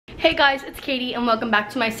Hey guys, it's Katie and welcome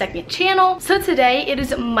back to my second channel. So today it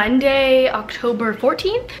is Monday, October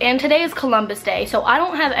 14th, and today is Columbus Day. So I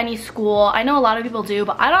don't have any school. I know a lot of people do,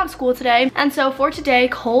 but I don't have school today. And so for today,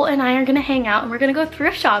 Cole and I are gonna hang out and we're gonna go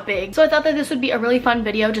thrift shopping. So I thought that this would be a really fun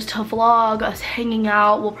video just to vlog us hanging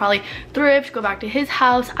out. We'll probably thrift, go back to his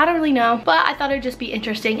house. I don't really know, but I thought it'd just be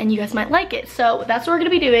interesting and you guys might like it. So that's what we're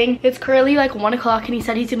gonna be doing. It's currently like 1 o'clock and he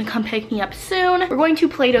said he's gonna come pick me up soon. We're going to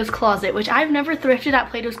Plato's Closet, which I've never thrifted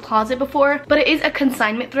at Plato's Closet before, but it is a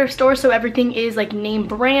consignment thrift store, so everything is like name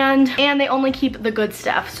brand and they only keep the good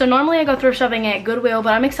stuff. So normally I go thrift shopping at Goodwill,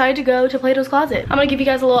 but I'm excited to go to Plato's Closet. I'm gonna give you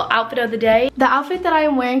guys a little outfit of the day. The outfit that I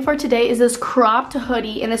am wearing for today is this cropped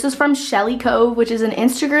hoodie, and this is from Shelly Cove, which is an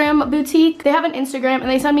Instagram boutique. They have an Instagram and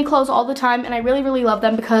they send me clothes all the time, and I really love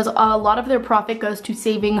them because a lot of their profit goes to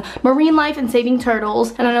saving marine life and saving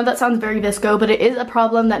turtles. And I know that sounds very visco, but it is a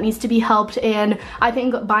problem that needs to be helped, and I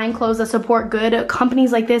think buying clothes that support good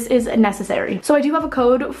companies like this is necessary. So I do have a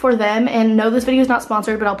code for them, and no, this video is not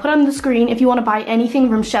sponsored, but I'll put on the screen. If you want to buy anything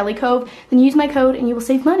from Shelly Cove, then use my code and you will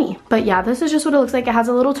save money. But yeah, this is just what it looks like. It has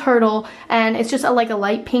a little turtle and it's just like a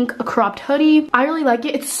light pink cropped hoodie. I really like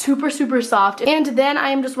it. It's super soft. And then I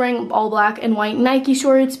am just wearing all black and white Nike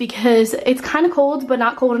shorts because it's kind of cold, but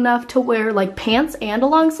not cold enough to wear like pants and a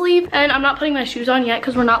long sleeve. And I'm not putting my shoes on yet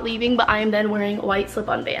because we're not leaving, but I am then wearing white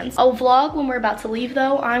slip-on Vans. I'll vlog when we're about to leave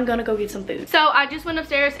though. I'm gonna go get some food. So I just went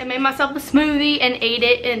upstairs and made myself a smoothie and ate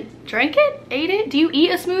it and drank it? Ate it? Do you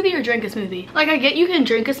eat a smoothie or drink a smoothie? Like, I get you can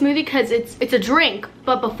drink a smoothie because it's a drink,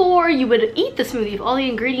 but before you would eat the smoothie if all the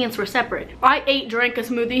ingredients were separate. I drank a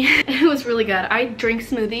smoothie. It was really good. I drink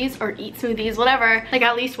smoothies or eat smoothies, whatever, like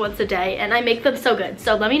at least once a day, and I make them so good.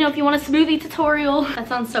 So let me know if you want a smoothie tutorial. That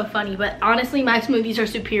sounds so funny, but honestly my smoothies are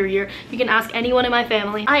superior. You can ask anyone in my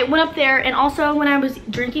family. I went up there, and also when I was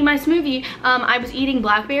drinking my smoothie, I was eating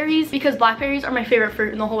blackberries because blackberries are my favorite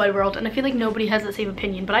fruit in the whole wide world, and I feel like nobody has the same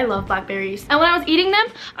opinion, but I love blackberries. And when I was eating them,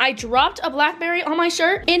 I dropped a blackberry on my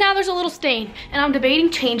shirt, and now there's a little stain, and I'm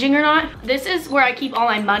debating changing or not. This is where I keep all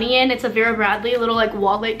my money in. It's a Vera Bradley little like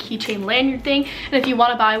wallet keychain lanyard thing, and if you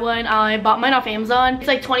want to buy one, I bought mine off Amazon. It's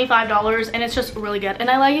like $25 and it's just really good, and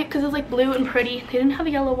I like it because it's like blue and pretty. They didn't have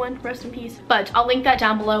a yellow one, rest in peace, but I'll link that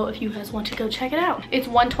down below if you guys want to go check it out. It's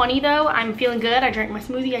 $1.20 though. I'm feeling good. I drank my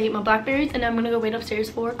smoothie, I ate my blackberries, and I'm gonna go wait upstairs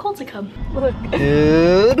for Cole to come. Look.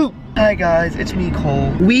 Hi guys, it's me,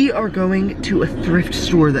 Cole. We are going to a thrift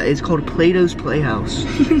store that is called Plato's Playhouse.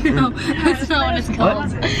 No, that's not what it's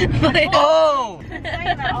called. Oh!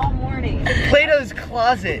 Saying that all morning. Plato's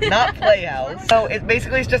Closet, not Playhouse. So it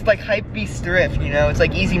basically is just like hypebeast thrift, you know? It's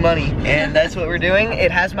like easy money, and that's what we're doing.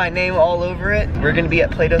 It has my name all over it. We're gonna be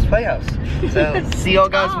at Plato's Playhouse. So see y'all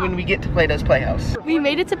guys when we get to Plato's Playhouse. We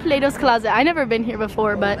made it to Plato's Closet. I never been here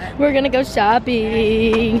before, but we're gonna go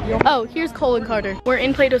shopping. Oh, here's Cole and Carter. We're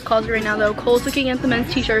in Plato's Closet right now though. Cole's looking at the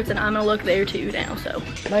men's t-shirts and I'm gonna look there too now, so.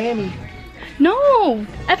 Miami. No,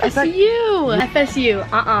 FSU. FSU.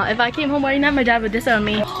 If I came home wearing that, my dad would disown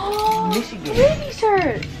me. Oh, Michigan. Baby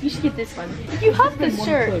shirt. You should get this one. You have this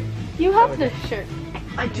shirt. You have this shirt.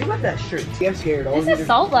 I do have that shirt. See, I'm scared. This is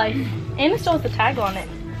Salt Life, and it still has the tag on it.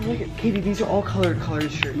 Look at Katie, these are all colored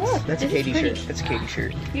shirts. Look, that's a Katie shirt. That's a Katie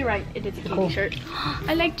shirt. You're right, it is a Katie shirt.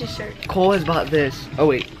 I like this shirt. Cole has bought this. Oh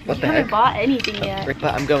wait, what the heck? I haven't bought anything yet.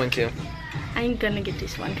 But I'm going to. I'm gonna get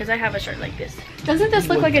this one because I have a shirt like this. Doesn't this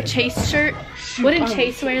look like a Chase shirt? Wouldn't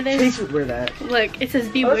Chase wear this? Chase would wear that. Look, it says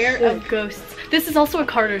beware of ghosts. This is also a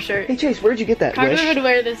Carter shirt. Hey Chase, where'd you get that? Carter would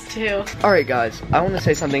wear this too. Alright guys, I want to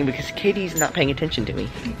say something because Katie's not paying attention to me.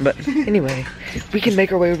 But anyway, we can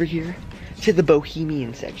make our way over here to the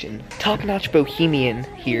Bohemian section. Top-notch Bohemian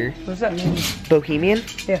here. What does that mean? Bohemian?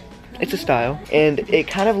 Yeah. It's a style, and it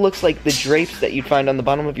kind of looks like the drapes that you'd find on the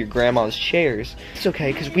bottom of your grandma's chairs. It's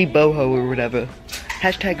okay, because we boho or whatever.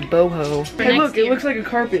 Hashtag boho. Hey look, it looks like a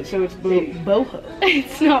carpet, so it's boho.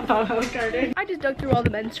 It's not boho, Carter. I just dug through all the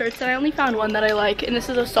men's shirts and I only found one that I like, and this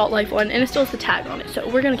is a Salt Life one, and it still has the tag on it, so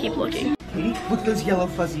we're gonna keep looking. Katie, look at those yellow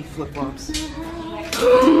fuzzy flip-flops.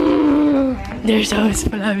 They're so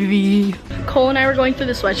fluffy. Cole and I were going through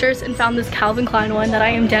the sweatshirts and found this Calvin Klein one that I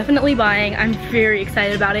am definitely buying. I'm very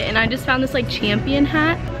excited about it, and I just found this like champion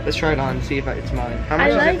hat. Let's try it on and see if it's mine. How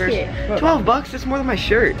much I like is it it. first? 12 bucks? That's more than my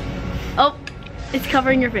shirt. Oh, it's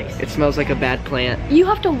covering your face. It smells like a bad plant. You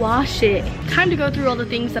have to wash it. Time to go through all the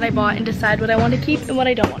things that I bought and decide what I want to keep and what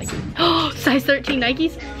I don't want to keep. Oh, size 13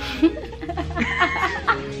 Nikes.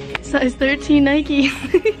 Size 13 Nikes.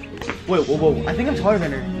 Whoa. I think I'm taller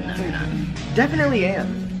than her. No, you're not. Definitely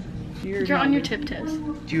am. You're on your tiptoes.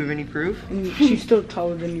 Do you have any proof? She's still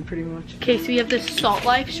taller than you pretty much. Okay, so we have this Salt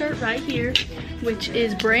Life shirt right here, which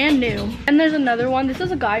is brand new. And there's another one. This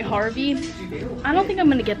is a Guy Harvey. I don't think I'm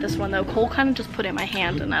gonna get this one though. Cole kind of just put it in my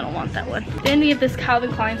hand and I don't want that one. Then we have this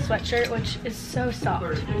Calvin Klein sweatshirt, which is so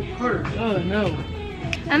soft. Oh no.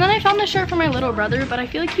 And then I found this shirt for my little brother, but I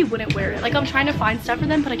feel like he wouldn't wear it. Like I'm trying to find stuff for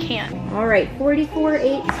them, but I can't. All right,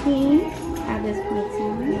 44.18. Add this point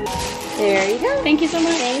on. There you go. Thank you so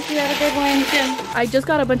much. Thank you. Have a good one. I just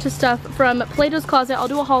got a bunch of stuff from Plato's Closet. I'll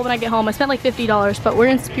do a haul when I get home. I spent like $50, but we're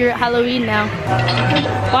in Spirit Halloween now.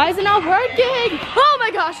 Why is it not working? Oh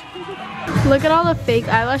my gosh. Look at all the fake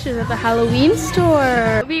eyelashes at the Halloween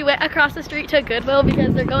store. We went across the street to Goodwill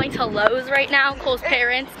because they're going to Lowe's right now. Cole's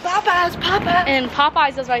parents. Popeyes, Popeyes. And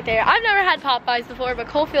Popeyes is right there. I've never had Popeyes before, but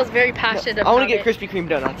Cole feels very passionate about it. I want to get Krispy Kreme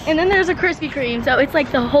donuts. And then there's a Krispy Kreme, so it's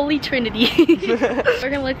like the holy trinity. We're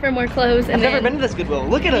gonna look for more clothes. And I've never been to this Goodwill.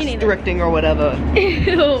 Look at us directing or whatever.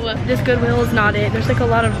 Ew. This Goodwill is not it. There's like a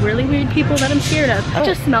lot of really weird people that I'm scared of. It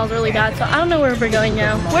just smells really bad, so I don't know where we're going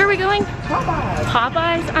now. Where are we going? Popeyes.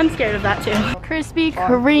 Popeyes? I'm scared of that too. Krispy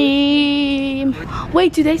Kreme.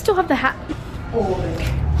 Wait, do they still have the hat?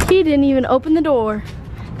 He didn't even open the door.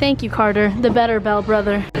 Thank you, Carter, the better Bell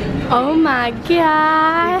brother. Oh my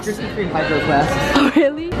gosh. Krispy Kreme Hydro Flask. Oh,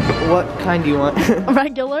 really? What kind do you want?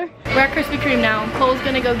 Regular? We're at Krispy Kreme now. Cole's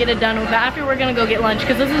gonna go get it done with it. After we're gonna go get lunch,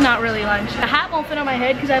 because this is not really lunch. The hat won't fit on my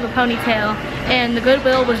head because I have a ponytail, and the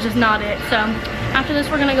Goodwill was just not it. So after this,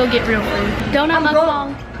 we're gonna go get real food. Donut must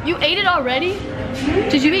long. You ate it already?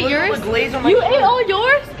 Did you eat yours? You ate all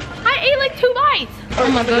yours? I ate like 2 bites. Oh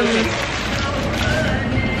my goodness.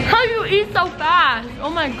 How do you eat so fast? Oh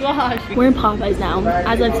my gosh. We're in Popeyes now.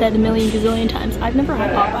 As I've said a million gazillion times, I've never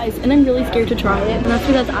had Popeyes and I'm really scared to try it. And that's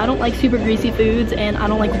because I don't like super greasy foods and I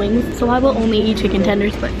don't like wings. So I will only eat chicken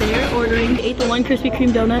tenders, but they're ordering. Ate the one Krispy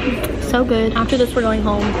Kreme donut. So good. After this, we're going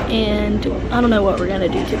home and I don't know what we're gonna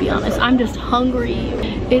do, to be honest. I'm just hungry.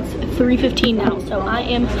 It's 3:15 now, so I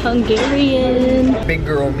am Hungarian. Big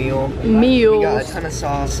girl meal. Meals. We got a ton of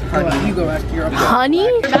sauce. Honey. You go ask your Honey?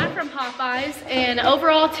 We're back from Popeyes and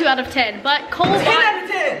overall 2 out of 10. But Cole 10 out of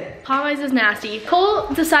 10. Popeyes is nasty. Cole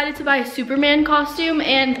decided to buy a Superman costume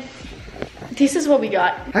and this is what we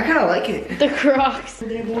got. I kind of like it. The Crocs.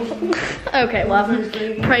 Okay, well,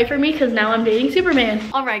 pray for me because now I'm dating Superman.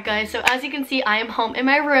 All right, guys, so as you can see, I am home in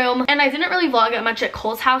my room and I didn't really vlog that much at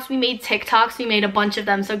Cole's house. We made TikToks. We made a bunch of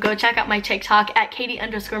them, so go check out my TikTok at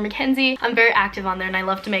Caiti_Mackenzie. I'm very active on there and I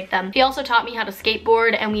love to make them. He also taught me how to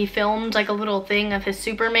skateboard and we filmed like a little thing of his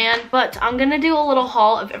Superman, but I'm gonna do a little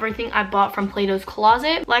haul of everything I bought from Plato's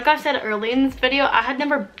Closet. Like I said early in this video, I had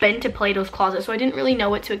never been to Plato's Closet, so I didn't really know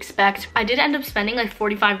what to expect. I did end up spending like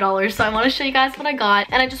 $45, so I want to show you guys what I got.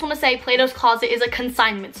 And I just want to say Plato's Closet is a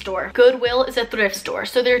consignment store. Goodwill is a thrift store,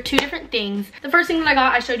 so there are 2 different things. The first thing that I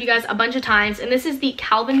got, I showed you guys a bunch of times, and this is the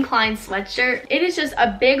Calvin Klein sweatshirt. It is just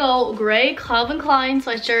a big old gray Calvin Klein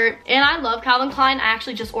sweatshirt, and I love Calvin Klein. I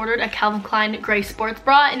actually just ordered a Calvin Klein gray sports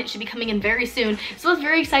bra, and it should be coming in very soon, so I was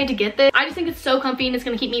very excited to get this. I just think it's so comfy and it's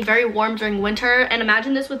going to keep me very warm during winter, and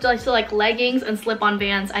imagine this with like leggings and slip-on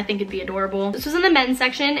Vans. I think it'd be adorable. This was in the men's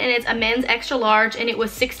section, and it's a men's extra large, and it was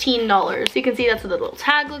 $16. So you can see that's what the little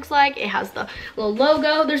tag looks like. It has the little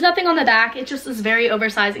logo. There's nothing on the back. It just is very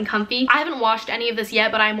oversized and comfy. I haven't washed any of this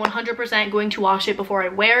yet, but I'm 100% going to wash it before I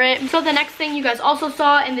wear it. So the next thing you guys also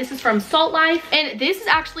saw, and this is from Salt Life, and this is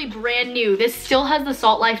actually brand new. This still has the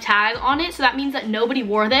Salt Life tag on it, so that means that nobody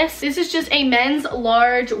wore this. This is just a men's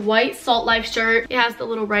large white Salt Life shirt. It has the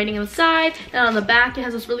little writing on the side, and on the back it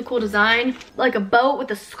has this really cool design, like a boat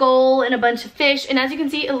with a skull and a bunch of fish. And as you can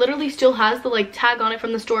see, it literally still has the like tag on it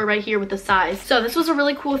from the store right here with the size. So this was a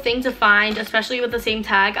really cool thing to find, especially with the same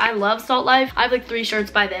tag. I love Salt Life. I have like 3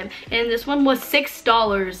 shirts by them, and this one was $6.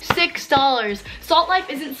 $6. Salt Life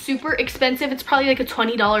isn't super expensive. It's probably like a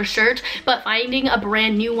 $20 shirt, but finding a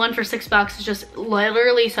brand new one for $6 is just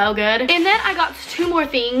literally so good. And then I got 2 more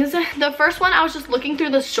things. The first one, I was just looking through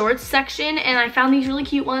the shorts section and I found these really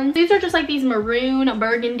cute ones. These are just like these maroon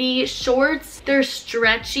burgundy shorts. They're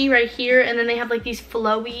stretchy right here, and then they have like these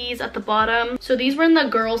flowies at the bottom. So these were in the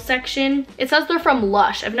girls section. It says they're from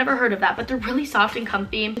Lush. I've never heard of that, but they're really soft and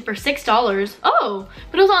comfy for $6. Oh,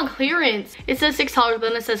 but it was on clearance. It says $6, but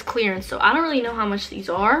then it says clearance, so I don't really know how much these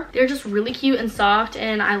are. They're just really cute and soft,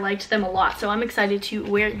 and I liked them a lot, so I'm excited to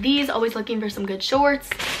wear these. Always looking for some good shorts.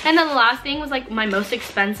 And then the last thing was like my most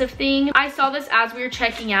expensive thing. I saw this as we were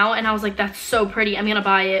checking out and I was like, that's so pretty, I'm gonna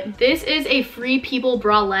buy it. This is a Free People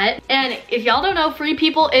bralette, and if y'all don't know, Free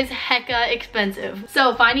People is hecka expensive.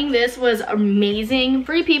 So finding this was amazing.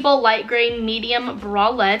 Free People light gray medium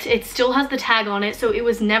bralette. It still has the tag on it, so it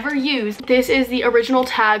was never used. This is the original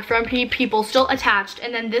tag from Free People still attached,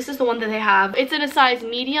 and then this is the one that they have. It's in a size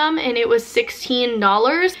medium and it was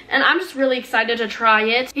 $16, and I'm just really excited to try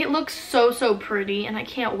it. It looks so pretty and I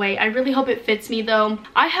can't wait. I really hope it fits me though.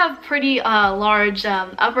 I have pretty large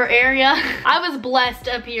upper area. I was blessed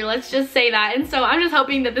up here, let's just say that, and so I'm just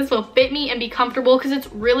hoping that this will fit me and be comfortable because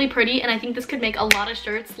it's really pretty, and I think this could make a lot of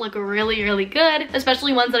shirts look really good,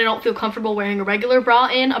 especially ones that I don't feel comfortable wearing a regular bra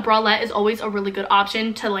in. A bralette is always a really good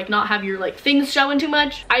option to like not have your like things showing too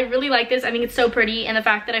much. I really like this. I think it's so pretty, and the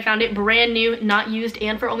fact that I found it brand new, not used,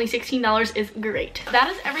 and for only $16 is great. That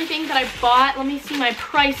is everything that I bought. Let me see my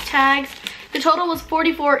price tags. The total was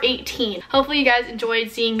 $44.18. Hopefully you guys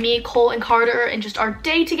enjoyed seeing me, Cole, and Carter and just our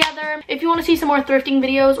day together. If you want to see some more thrifting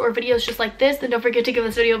videos or videos just like this, then don't forget to give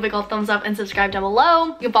this video a big old thumbs up and subscribe down below.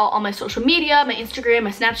 You can follow all my social media, my Instagram,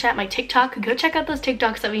 my Snapchat, my TikTok. Go check out those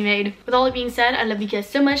TikToks that we made. With all that being said, I love you guys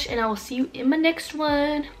so much, and I will see you in my next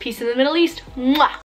one. Peace in the Middle East. Mwah!